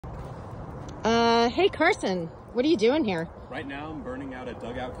Hey Carson, what are you doing here? Right now I'm burning out a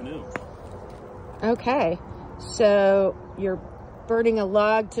dugout canoe. Okay, so you're burning a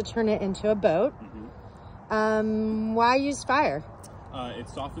log to turn it into a boat. Why use fire? It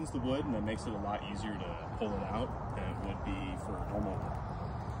softens the wood and it makes it a lot easier to pull it out than it would be for normal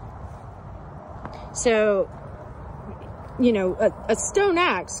wood. So, you know, a stone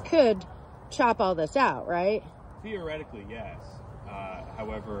axe could chop all this out, right? Theoretically, yes.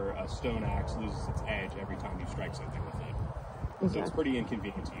 However, a stone axe loses its edge every time you strike something with it. So it's pretty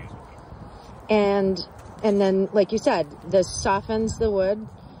inconvenient to use with it. And then, like you said, this softens the wood.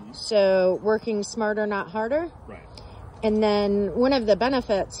 So working smarter, not harder. Right. And then one of the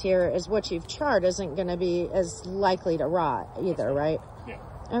benefits here is what you've charred isn't going to be as likely to rot either, right? Yeah.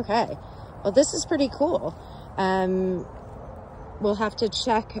 Okay. Well, this is pretty cool. We'll have to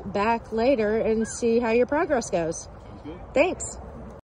check back later and see how your progress goes. Sounds good. Thanks.